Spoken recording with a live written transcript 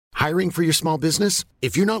Hiring for your small business?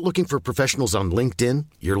 If you're not looking for professionals on LinkedIn,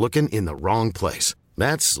 you're looking in the wrong place.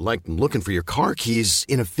 That's like looking for your car keys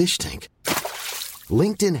in a fish tank.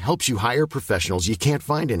 LinkedIn helps you hire professionals you can't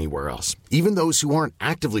find anywhere else, even those who aren't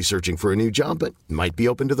actively searching for a new job but might be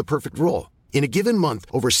open to the perfect role. In a given month,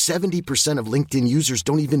 over 70% of LinkedIn users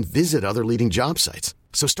don't even visit other leading job sites.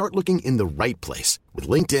 So start looking in the right place. With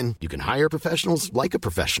LinkedIn, you can hire professionals like a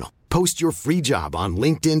professional. Post your free job on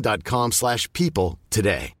linkedin.com/people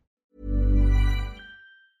today.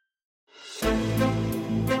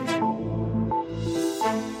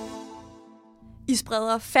 I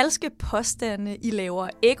spreder falske påstande, I laver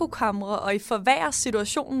ekokamre, og I forværrer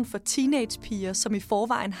situationen for teenagepiger, som i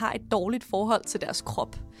forvejen har et dårligt forhold til deres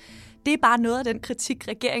krop. Det er bare noget af den kritik,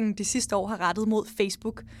 regeringen de sidste år har rettet mod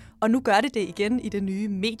Facebook, og nu gør det igen i det nye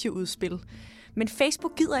medieudspil. Men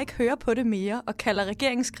Facebook gider ikke høre på det mere og kalder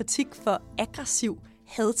regeringens kritik for aggressiv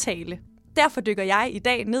hadtale. Derfor dykker jeg i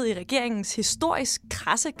dag ned i regeringens historisk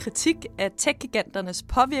krasse kritik af tech-giganternes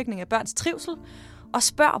påvirkning af børns trivsel, og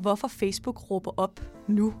spørger, hvorfor Facebook råber op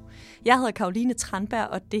nu. Jeg hedder Caroline Tranberg,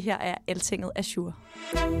 og det her er Altinget Azure.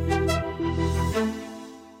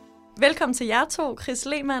 Velkommen til jer to, Chris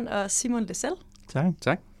Lehmann og Simon Lessel.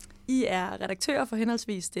 Tak. I er redaktører for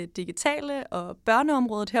henholdsvis det digitale og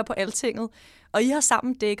børneområdet her på Altinget, og I har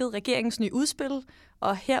sammen dækket regeringens nye udspil,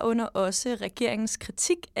 og herunder også regeringens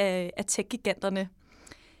kritik af tech-giganterne.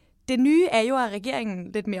 Det nye er jo, at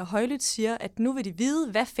regeringen lidt mere højlydt siger, at nu vil de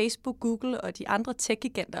vide, hvad Facebook, Google og de andre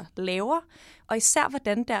tech-giganter laver, og især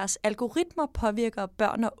hvordan deres algoritmer påvirker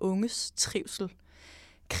børn og unges trivsel.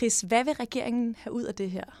 Chris, hvad vil regeringen have ud af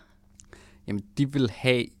det her? Jamen, de vil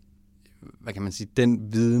have,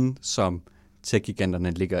 den viden, som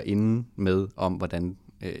tech-giganterne ligger inde med, om hvordan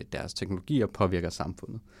deres teknologier påvirker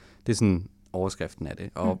samfundet. Det er sådan overskriften af det.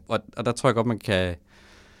 Og der tror jeg godt, man kan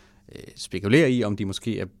spekulere i, om de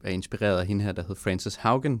måske er inspireret af hende her, der hed Frances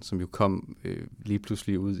Haugen, som jo kom lige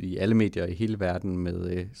pludselig ud i alle medier i hele verden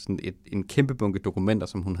med sådan en kæmpe bunke dokumenter,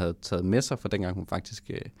 som hun havde taget med sig, for dengang hun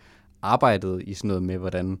faktisk arbejdede i sådan noget med,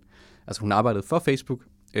 hvordan, altså hun arbejdede for Facebook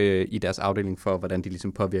i deres afdeling for, hvordan de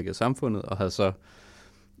ligesom påvirkede samfundet, og havde så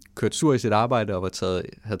kørt sur i sit arbejde og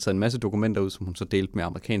havde taget en masse dokumenter ud, som hun så delte med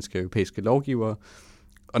amerikanske og europæiske lovgivere.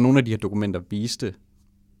 Og nogle af de her dokumenter viste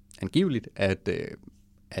angiveligt,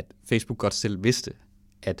 at Facebook godt selv vidste,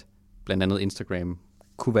 at blandt andet Instagram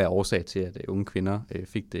kunne være årsag til, at unge kvinder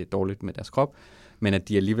fik det dårligt med deres krop, men at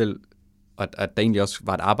de alligevel, og at der egentlig også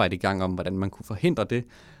var et arbejde i gang om, hvordan man kunne forhindre det,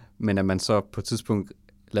 men at man så på et tidspunkt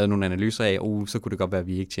lavede nogle analyser af, så kunne det godt være, at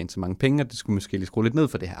vi ikke tjente så mange penge, og det skulle måske lige skrue lidt ned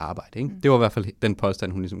for det her arbejde. Ikke? Det var i hvert fald den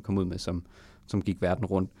påstand, hun ligesom kom ud med, som gik verden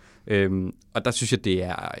rundt. Og der synes jeg, det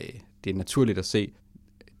er naturligt at se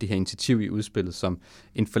det her initiativ i udspillet som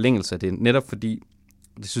en forlængelse af det, netop fordi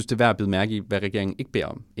jeg synes, det er værd at bide mærke i, hvad regeringen ikke beder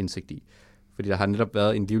om indsigt i. Fordi der har netop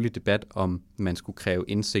været en livlig debat om, man skulle kræve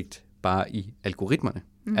indsigt bare i algoritmerne.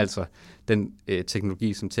 Altså den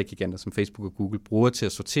teknologi, som tech-giganter som Facebook og Google bruger til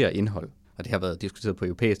at sortere indhold. Og det har været diskuteret på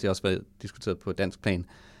europæisk, det har også været diskuteret på dansk plan,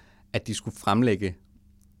 at de skulle fremlægge,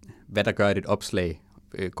 hvad der gør, at et opslag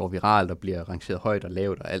går viralt og bliver rangeret højt og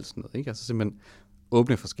lavt og alt sådan noget. Ikke? Altså simpelthen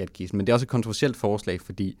åbne for skatkisten. Men det er også et kontroversielt forslag,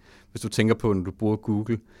 fordi hvis du tænker på, når du bruger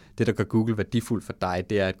Google, det, der gør Google værdifuldt for dig,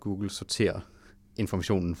 det er, at Google sorterer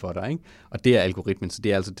informationen for dig. Ikke? Og det er algoritmen, så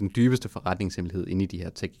det er altså den dybeste forretningshemmelighed inde i de her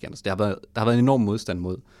tech-giganter. Så der har været en enorm modstand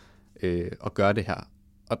mod at gøre det her.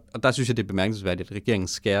 Og der synes jeg, det er bemærkelsesværdigt, at regeringen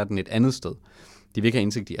skærer den et andet sted. De vil ikke have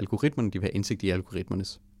indsigt i algoritmerne, de vil have indsigt i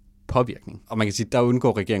algoritmernes påvirkning. Og man kan sige, der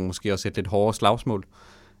undgår regeringen måske også et lidt hårdere slagsmål.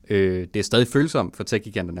 Det er stadig følsomt for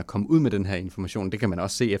tech-giganterne at komme ud med den her information. Det kan man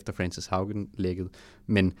også se efter Frances Haugen-lækket.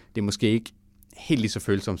 Men det er måske ikke helt lige så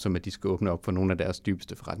følsomt, som at de skal åbne op for nogle af deres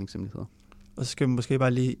dybeste forretningshemmeligheder. Og så skal vi måske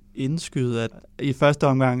bare lige indskyde, at i første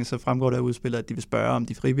omgang så fremgår der udspillet, at de vil spørge, om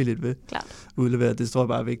de frivilligt vil udlevere. Det tror jeg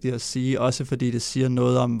bare er vigtigt at sige, også fordi det siger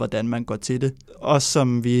noget om, hvordan man går til det. Også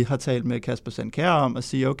som vi har talt med Kasper Sandkjær om, at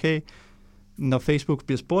sige, okay, når Facebook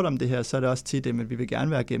bliver spurgt om det her, så er det også tit det, men vi vil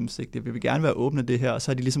gerne være gennemsigtige, vi vil gerne være åbne det her, og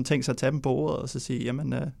så har de ligesom tænkt sig at tage dem på ordet, og så sige,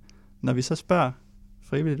 jamen, når vi så spørger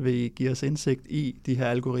frivilligt, vil I give os indsigt i de her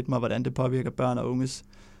algoritmer, hvordan det påvirker børn og unges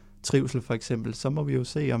trivsel for eksempel, så må vi jo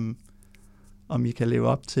se, om I kan leve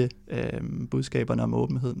op til budskaberne om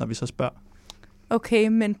åbenhed, når vi så spørger. Okay,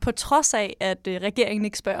 men på trods af, at regeringen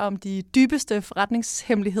ikke spørger om de dybeste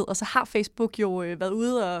forretningshemmeligheder, så har Facebook jo været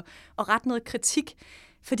ude og rette noget kritik,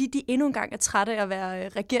 fordi de endnu en gang er trætte af at være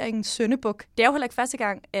regeringens syndebuk. Det er jo heller ikke første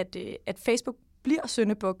gang, at Facebook bliver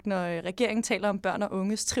syndebuk, når regeringen taler om børn og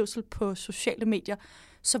unges trivsel på sociale medier.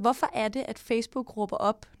 Så hvorfor er det, at Facebook råber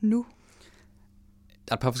op nu?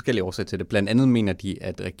 er et par forskellige årsager til det. Blandt andet mener de,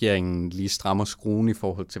 at regeringen lige strammer skruen i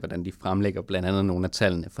forhold til, hvordan de fremlægger blandt andet nogle af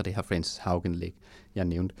tallene fra det her Frances Haugen-læg, jeg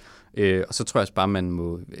nævnte. Og så tror jeg også bare, man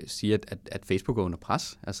må sige, at Facebook er under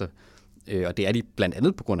pres. Altså, og det er de blandt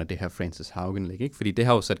andet på grund af det her Frances Haugen-læg, ikke? Fordi det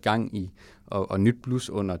har jo sat gang i og nyt blus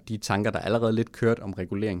under de tanker, der allerede lidt kørt om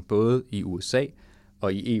regulering, både i USA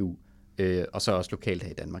og i EU, og så også lokalt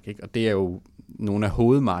her i Danmark, ikke? Og det er jo nogle af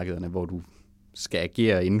hovedmarkederne, hvor du skal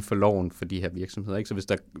agere inden for loven for de her virksomheder, ikke? Så hvis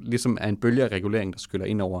der ligesom er en bølge af regulering, der skyller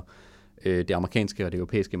ind over det amerikanske og det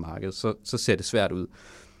europæiske marked, så ser det svært ud.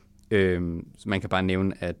 Så man kan bare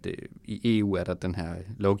nævne, at i EU er der den her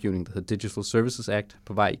lovgivning, der hedder Digital Services Act,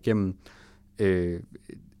 på vej igennem.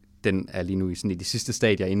 Den er lige nu i de sidste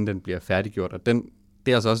stadier, inden den bliver færdiggjort, og det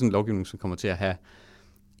er altså også en lovgivning, som kommer til at have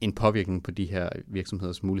en påvirkning på de her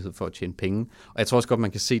virksomheders mulighed for at tjene penge. Og jeg tror også godt,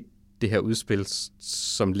 man kan se det her udspil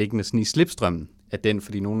som liggende sådan i slipstrømmen af den,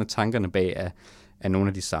 fordi nogle af tankerne bag er nogle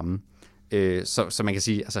af de samme. Så man kan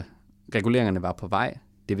sige, altså reguleringerne var på vej,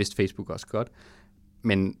 det vidste Facebook også godt,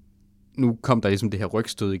 men nu kom der ligesom det her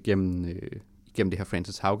rygstød igennem det her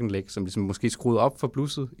Frances Haugen-læg, som ligesom måske skruede op for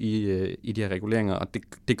blusset i de her reguleringer, og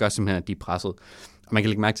det gør simpelthen, at de er presset. Og man kan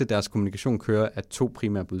lægge mærke til, at deres kommunikation kører af 2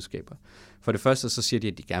 primære budskaber. For det første, så siger de,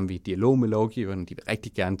 at de gerne vil i dialog med lovgiverne, de vil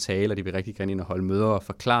rigtig gerne tale, og de vil rigtig gerne ind og holde møder og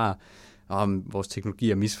forklare, om vores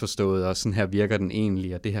teknologi er misforstået, og sådan her virker den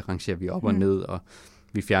egentlig, og det her rangerer vi op og ned, og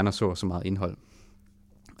vi fjerner så meget indhold.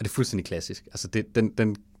 Og det er fuldstændig klassisk. Altså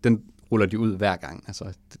den ruller de ud hver gang.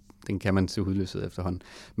 Altså den kan man se udløset efterhånden.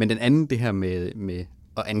 Men den anden, det her med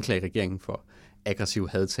at anklage regeringen for aggressiv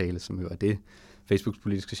hadtale, som jo er det, Facebooks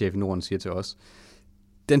politiske chef i Norden siger til os,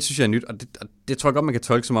 den synes jeg er nyt, og det tror jeg godt, man kan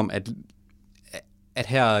tolke som om, at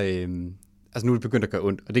her, altså nu er det begyndt at gøre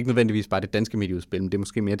ondt, og det er ikke nødvendigvis bare det danske medieudspil, men det er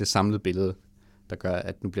måske mere det samlede billede, der gør,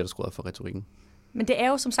 at nu bliver der skruet for retorikken. Men det er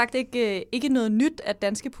jo som sagt ikke noget nyt, at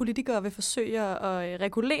danske politikere vil forsøge at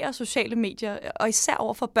regulere sociale medier, og især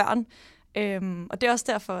over for børn. Og det er også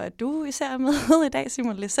derfor, at du især er med i dag,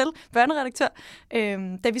 Simon Lessel, børneredaktør.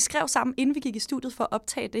 Da vi skrev sammen, inden vi gik i studiet for at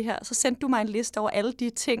optage det her, så sendte du mig en liste over alle de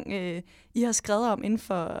ting, I har skrevet om inden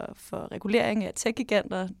for regulering af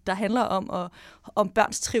tech-giganter, der handler om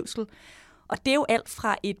børns trivsel. Og det er jo alt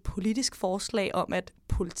fra et politisk forslag om, at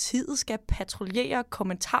politiet skal patruljere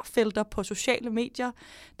kommentarfelter på sociale medier.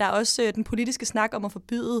 Der er også den politiske snak om at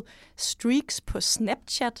forbyde streaks på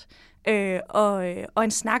Snapchat, og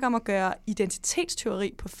en snak om at gøre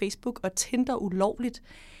identitetsteori på Facebook og Tinder ulovligt.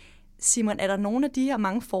 Simon, er der nogle af de her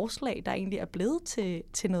mange forslag, der egentlig er blevet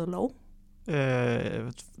til noget lov?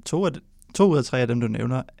 2 ud af 3 af dem, du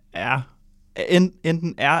nævner,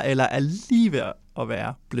 enten er eller er lige ved at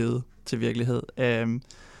være blevet til virkelighed.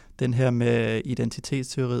 Den her med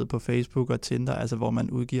identitetsteoriet på Facebook og Tinder, altså hvor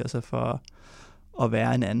man udgiver sig for at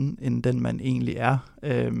være en anden, end den man egentlig er.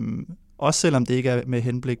 Også selvom det ikke er med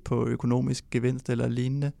henblik på økonomisk gevinst eller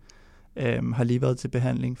lignende, har lige været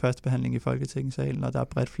til første behandling i Folketingssalen, og der er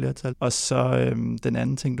bredt flertal. Og så den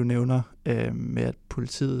anden ting, du nævner, med at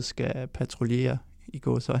politiet skal patruljere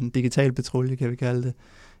så en digital patrulje, kan vi kalde det,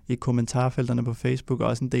 i kommentarfelterne på Facebook, og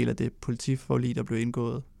også en del af det politiforlig, der blev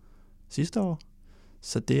indgået sidste år.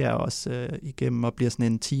 Så det er også igennem at blive sådan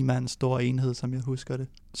en 10-mands stor enhed, som jeg husker det.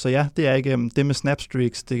 Så ja, det er igennem det med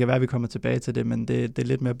Snapstreaks. Det kan være, at vi kommer tilbage til det, men det er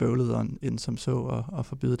lidt mere bøvlet end som så at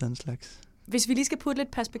forbyde den slags. Hvis vi lige skal putte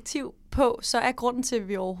lidt perspektiv på, så er grunden til, at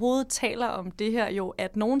vi overhovedet taler om det her jo,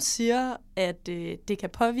 at nogen siger, at det kan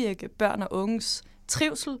påvirke børn og unges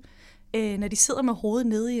trivsel, når de sidder med hovedet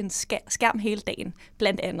nede i en skærm hele dagen,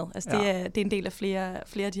 blandt andet. Altså det er en del af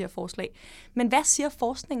flere af de her forslag. Men hvad siger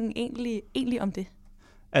forskningen egentlig om det?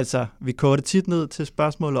 Altså, vi koger det tit ned til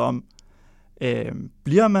spørgsmålet om,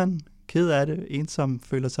 bliver man ked af det, ensom,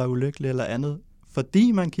 føler sig ulykkelig eller andet,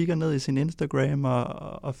 fordi man kigger ned i sin Instagram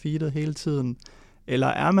og feedet hele tiden, eller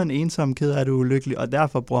er man ensom, ked af det, ulykkelig, og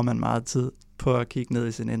derfor bruger man meget tid på at kigge ned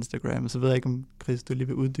i sin Instagram. Så ved jeg ikke, om Chris, du lige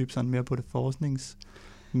vil uddybe sådan mere på det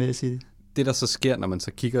forskningsmæssige. Det, der så sker, når man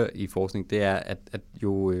så kigger i forskning, det er, at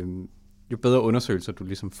jo bedre undersøgelser du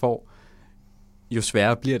ligesom får, jo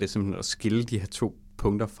sværere bliver det simpelthen at skille de her 2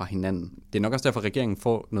 punkter fra hinanden. Det er nok også derfor, at regeringen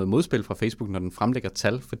får noget modspil fra Facebook, når den fremlægger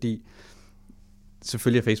tal, fordi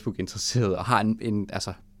selvfølgelig er Facebook interesseret og har en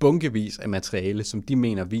bunkevis af materiale, som de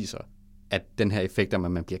mener viser, at den her effekt, at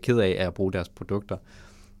man bliver ked af at bruge deres produkter,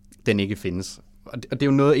 den ikke findes. Og det er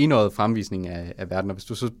jo noget enøjet fremvisning af verden, og hvis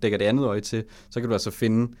du så dækker det andet øje til, så kan du altså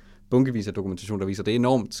finde bunkevis af dokumentation, der viser, at det er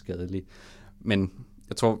enormt skadeligt. Men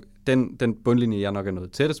jeg tror, den bundlinje, jeg nok er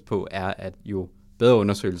nået tættest på, er, at jo bedre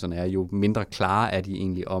undersøgelserne er, jo mindre klare er de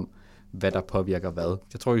egentlig om, hvad der påvirker hvad.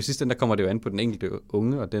 Jeg tror, i sidste ende, der kommer det jo an på den enkelte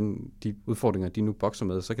unge, og de udfordringer, de nu bokser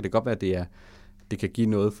med. Så kan det godt være, at det er det kan give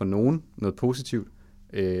noget for nogen, noget positivt,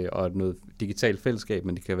 og noget digitalt fællesskab,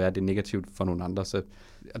 men det kan være, det er negativt for nogle andre. Så,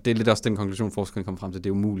 og det er lidt også den konklusion, forskerne kommer frem til, det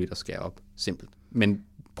er umuligt at skære op, simpelt. Men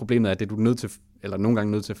problemet er, at det du er nødt til, eller nogle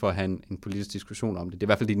gange nødt til for at have en politisk diskussion om det. Det er i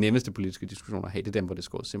hvert fald de nemmeste politiske diskussioner at have, det er dem, hvor det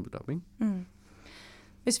skåret simpelt op, ikke? Mm.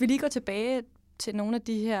 Hvis vi lige går tilbage til nogle af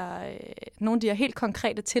de her helt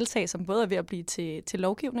konkrete tiltag, som både er ved at blive til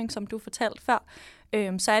lovgivning, som du fortalte før,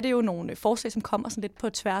 så er det jo nogle forslag, som kommer sådan lidt på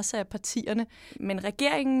tværs af partierne. Men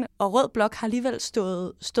regeringen og Rød Blok har alligevel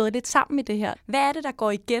stået lidt sammen i det her. Hvad er det, der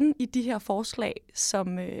går igen i de her forslag,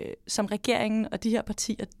 som regeringen og de her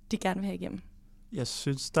partier, de gerne vil have igennem? Jeg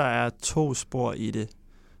synes, der er 2 spor i det.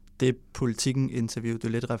 Det Politikken-interview, du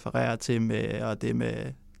lidt refererer til, og det med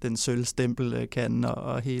den sølvstempelkande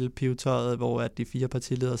og hele pivetøjet, hvor at de 4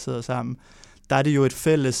 partiledere sidder sammen. Der er det jo et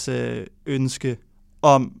fælles ønske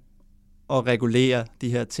om at regulere de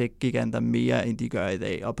her tech-giganter mere, end de gør i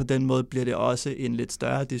dag. Og på den måde bliver det også en lidt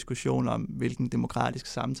større diskussion om, hvilken demokratisk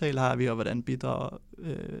samtale har vi, og hvordan bidrager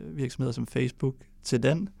virksomheder som Facebook til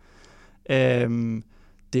den.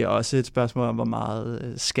 Det er også et spørgsmål om, hvor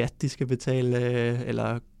meget skat de skal betale,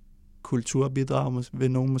 eller kulturbidrag,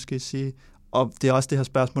 vil nogen måske sige. Og det er også det her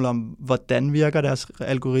spørgsmål om, hvordan virker deres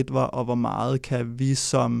algoritmer, og hvor meget kan vi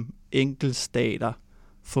som enkeltstater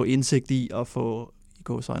få indsigt i og få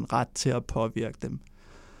en ret til at påvirke dem.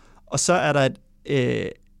 Og så er der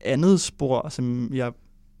et andet spor, som jeg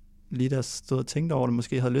lige der stod og tænkte over det,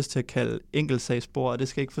 måske havde lyst til at kalde enkeltsagsspor, og det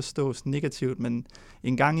skal ikke forstås negativt, men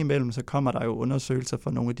en gang imellem, så kommer der jo undersøgelser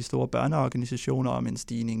fra nogle af de store børneorganisationer om en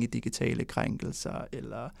stigning i digitale krænkelser,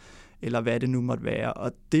 eller hvad det nu måtte være.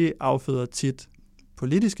 Og det afføder tit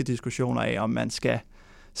politiske diskussioner af, om man skal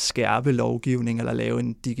skærpe lovgivning eller lave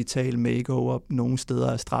en digital makeover nogle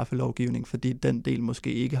steder af straffelovgivning, fordi den del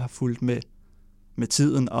måske ikke har fulgt med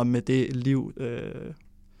tiden og med det liv,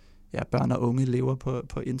 børn og unge lever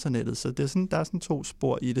på internettet. Så det er sådan, der er sådan 2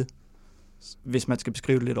 spor i det, hvis man skal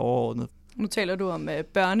beskrive det lidt overordnet. Nu taler du om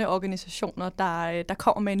børneorganisationer, der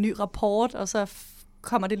kommer med en ny rapport, og så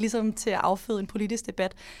kommer det ligesom til at afføde en politisk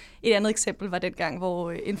debat. Et andet eksempel var dengang,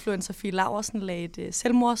 hvor influencer Fie Laursen lagde et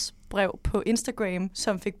selvmordsbrev på Instagram,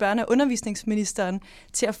 som fik børne- og undervisningsministeren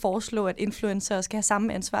til at foreslå, at influencer skal have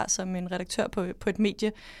samme ansvar som en redaktør på et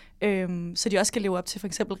medie, så de også skal leve op til for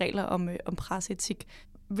eksempel regler om presseetik.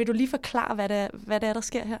 Vil du lige forklare, hvad det er, der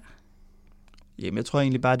sker her? Jamen, jeg tror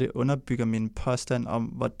egentlig bare, det underbygger min påstand om,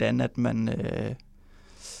 hvordan at man...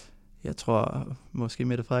 Jeg tror måske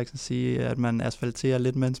Mette Frederiksen siger, at man asfalterer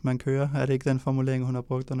lidt, mens man kører. Er det ikke den formulering, hun har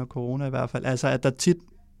brugt under corona i hvert fald? Altså, at der tit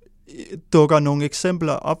dukker nogle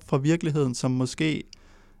eksempler op fra virkeligheden, som måske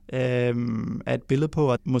er et billede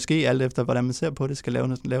på, at måske alt efter, hvordan man ser på det, skal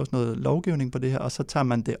laves noget lovgivning på det her, og så tager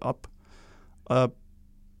man det op. Og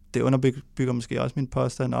det underbygger måske også min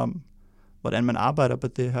påstand om, hvordan man arbejder på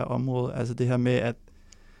det her område. Altså det her med, at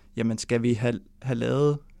jamen, skal vi have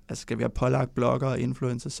lavet... Altså skal vi have pålagt blogger og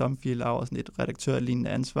influencer som Fie Laursen et redaktørlignende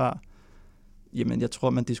ansvar? Jamen jeg tror,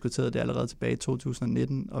 man diskuterede det allerede tilbage i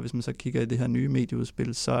 2019, og hvis man så kigger i det her nye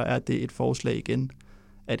medieudspil, så er det et forslag igen,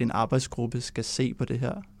 at en arbejdsgruppe skal se på det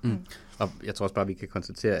her. Mm. Og jeg tror også bare, vi kan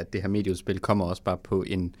konstatere, at det her medieudspil kommer også bare på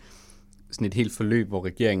sådan et helt forløb, hvor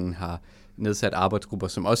regeringen har nedsat arbejdsgrupper,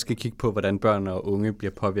 som også skal kigge på, hvordan børn og unge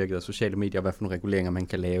bliver påvirket af sociale medier, og hvad for nogle reguleringer man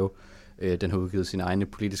kan lave. Den har udgivet sine egne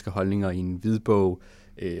politiske holdninger i en hvidbog.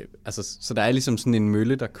 Så der er ligesom sådan en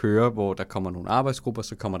mølle, der kører, hvor der kommer nogle arbejdsgrupper,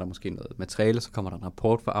 så kommer der måske noget materiale, så kommer der en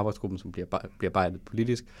rapport fra arbejdsgruppen, som bliver bearbejdet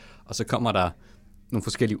politisk, og så kommer der nogle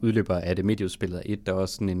forskellige udløbere af det medieudspillet. Der er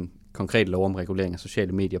også sådan en konkret lov om regulering af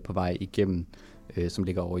sociale medier på vej igennem, som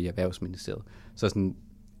ligger over i Erhvervsministeriet. Så sådan,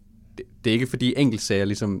 det er ikke fordi enkeltsager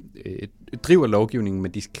ligesom driver lovgivningen,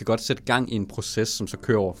 men de kan godt sætte gang i en proces, som så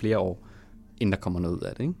kører over flere år, inden der kommer noget ud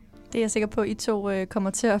af det, ikke? Det er jeg sikker på, at I 2 kommer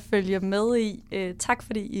til at følge med i. Tak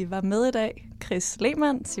fordi I var med i dag. Chris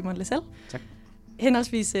Lehmann, Simon Lessel. Tak.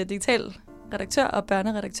 Henholdsvis digital redaktør og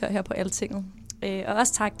børneredaktør her på Altinget. Og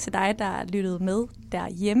også tak til dig, der lyttede med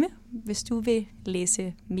derhjemme. Hvis du vil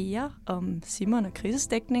læse mere om Simon og Chris'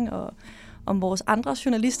 dækning og om vores andre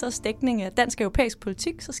journalisters dækning af dansk og europæisk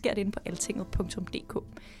politik, så sker det inde på altinget.dk.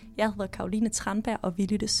 Jeg hedder Karoline Tranberg, og vi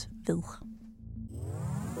lyttes ved.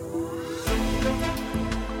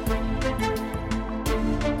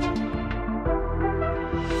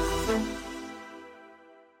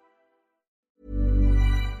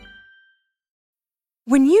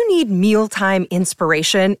 When you need mealtime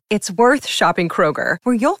inspiration, it's worth shopping Kroger,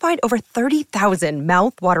 where you'll find over 30,000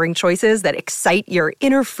 mouth-watering choices that excite your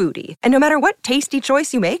inner foodie. And no matter what tasty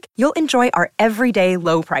choice you make, you'll enjoy our everyday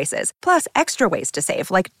low prices, plus extra ways to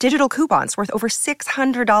save, like digital coupons worth over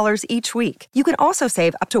 $600 each week. You can also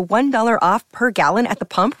save up to $1 off per gallon at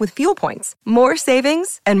the pump with fuel points. More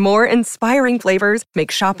savings and more inspiring flavors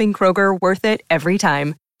make shopping Kroger worth it every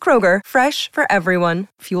time. Kroger, fresh for everyone.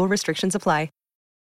 Fuel restrictions apply.